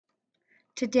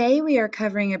Today we are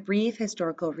covering a brief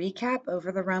historical recap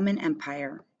over the Roman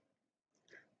Empire.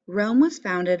 Rome was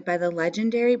founded by the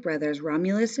legendary brothers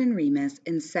Romulus and Remus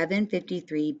in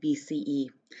 753 BCE.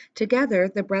 Together,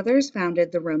 the brothers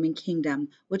founded the Roman kingdom,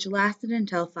 which lasted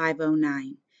until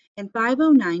 509. In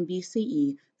 509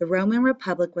 BCE, the Roman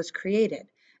Republic was created,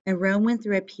 and Rome went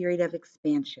through a period of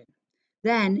expansion.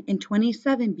 Then, in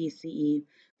 27 BCE,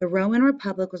 the Roman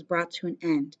Republic was brought to an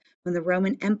end when the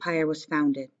Roman Empire was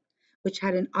founded, which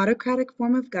had an autocratic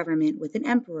form of government with an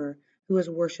emperor who was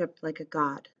worshipped like a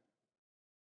god.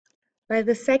 By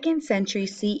the 2nd century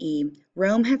CE,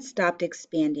 Rome had stopped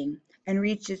expanding and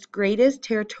reached its greatest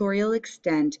territorial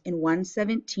extent in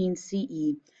 117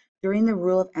 CE during the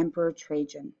rule of Emperor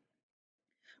Trajan.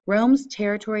 Rome's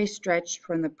territory stretched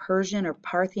from the Persian or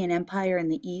Parthian Empire in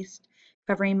the east,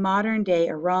 covering modern-day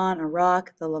Iran,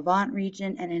 Iraq, the Levant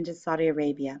region, and into Saudi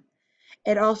Arabia.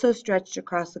 It also stretched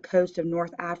across the coast of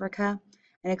North Africa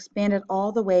and expanded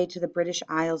all the way to the British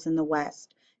Isles in the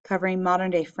west, covering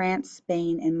modern-day France,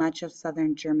 Spain, and much of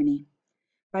southern Germany.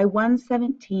 By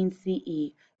 117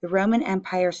 CE, the Roman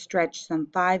Empire stretched some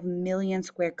 5 million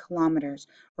square kilometers,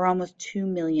 or almost 2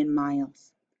 million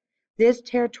miles. This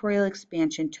territorial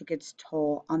expansion took its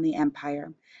toll on the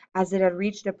empire, as it had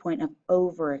reached a point of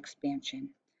overexpansion.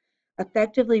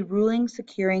 Effectively ruling,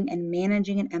 securing, and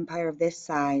managing an empire of this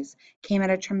size came at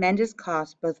a tremendous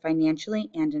cost both financially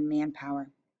and in manpower.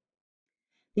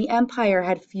 The empire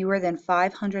had fewer than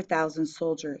 500,000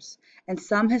 soldiers, and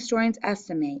some historians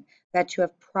estimate that to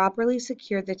have properly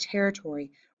secured the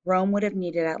territory, Rome would have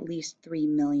needed at least 3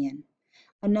 million.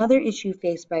 Another issue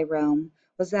faced by Rome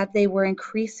was that they were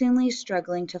increasingly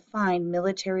struggling to find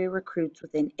military recruits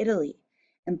within Italy,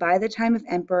 and by the time of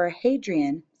Emperor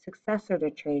Hadrian, successor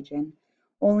to Trajan,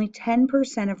 only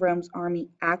 10% of Rome's army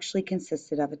actually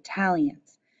consisted of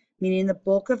Italians, meaning the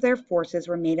bulk of their forces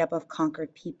were made up of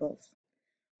conquered peoples.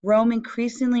 Rome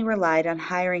increasingly relied on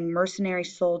hiring mercenary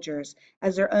soldiers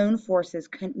as their own forces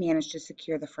couldn't manage to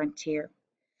secure the frontier.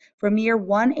 From year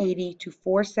 180 to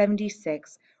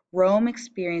 476, Rome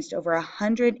experienced over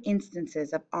 100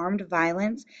 instances of armed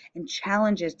violence and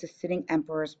challenges to sitting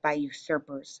emperors by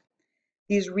usurpers.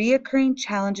 These recurring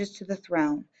challenges to the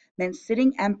throne meant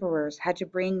sitting emperors had to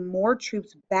bring more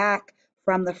troops back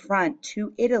from the front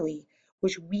to Italy,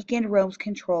 which weakened Rome's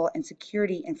control and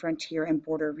security in frontier and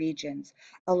border regions,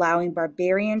 allowing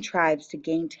barbarian tribes to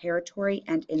gain territory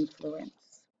and influence.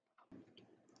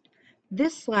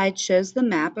 This slide shows the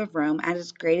map of Rome at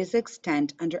its greatest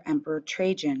extent under Emperor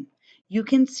Trajan. You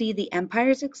can see the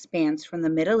empire's expanse from the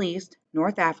Middle East,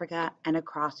 North Africa, and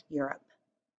across Europe.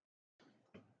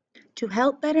 To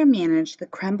help better manage the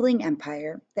crumbling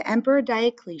empire, the Emperor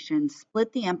Diocletian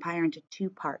split the empire into two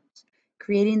parts,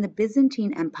 creating the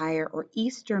Byzantine Empire or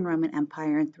Eastern Roman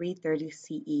Empire in 330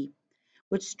 CE,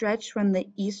 which stretched from the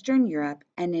Eastern Europe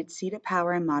and its seat of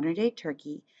power in modern-day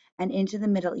Turkey and into the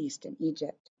Middle East and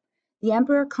Egypt. The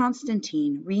Emperor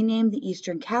Constantine renamed the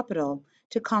eastern capital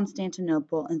to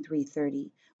Constantinople in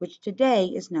 330, which today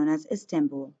is known as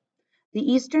Istanbul.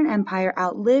 The Eastern Empire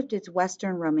outlived its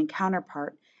Western Roman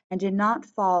counterpart and did not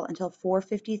fall until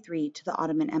 453 to the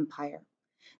Ottoman Empire.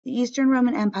 The Eastern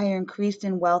Roman Empire increased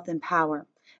in wealth and power,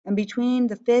 and between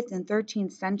the 5th and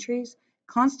 13th centuries,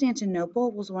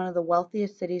 Constantinople was one of the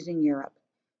wealthiest cities in Europe.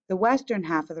 The western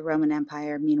half of the Roman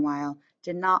Empire, meanwhile,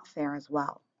 did not fare as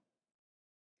well.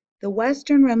 The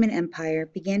Western Roman Empire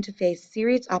began to face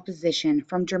serious opposition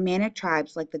from Germanic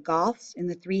tribes like the Goths in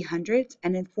the 300s,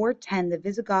 and in 410 the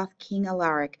Visigoth king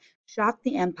Alaric shocked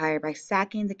the empire by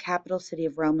sacking the capital city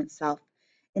of Rome itself.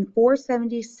 In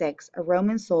 476, a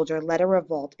Roman soldier led a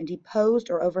revolt and deposed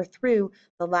or overthrew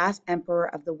the last emperor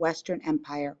of the Western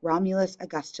Empire, Romulus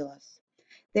Augustulus.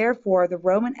 Therefore, the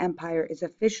Roman Empire is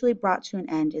officially brought to an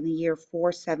end in the year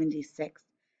 476.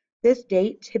 This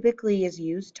date typically is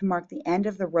used to mark the end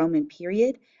of the Roman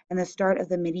period and the start of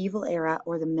the medieval era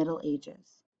or the Middle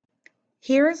Ages.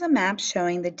 Here is a map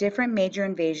showing the different major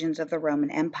invasions of the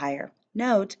Roman Empire.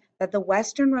 Note that the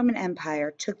Western Roman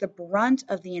Empire took the brunt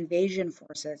of the invasion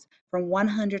forces from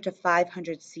 100 to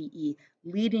 500 CE,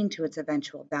 leading to its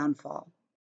eventual downfall.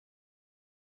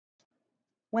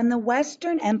 When the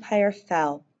Western Empire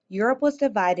fell, Europe was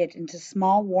divided into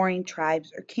small warring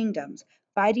tribes or kingdoms,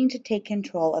 fighting to take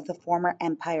control of the former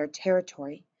empire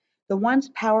territory. The once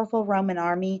powerful Roman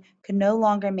army could no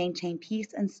longer maintain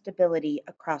peace and stability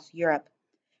across Europe.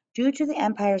 Due to the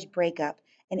empire's breakup,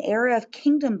 an era of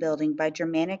kingdom building by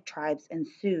Germanic tribes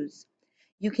ensues.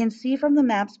 You can see from the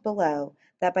maps below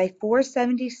that by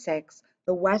 476,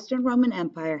 the Western Roman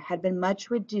Empire had been much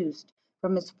reduced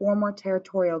from its former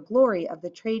territorial glory of the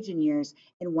Trajan years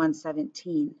in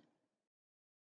 117.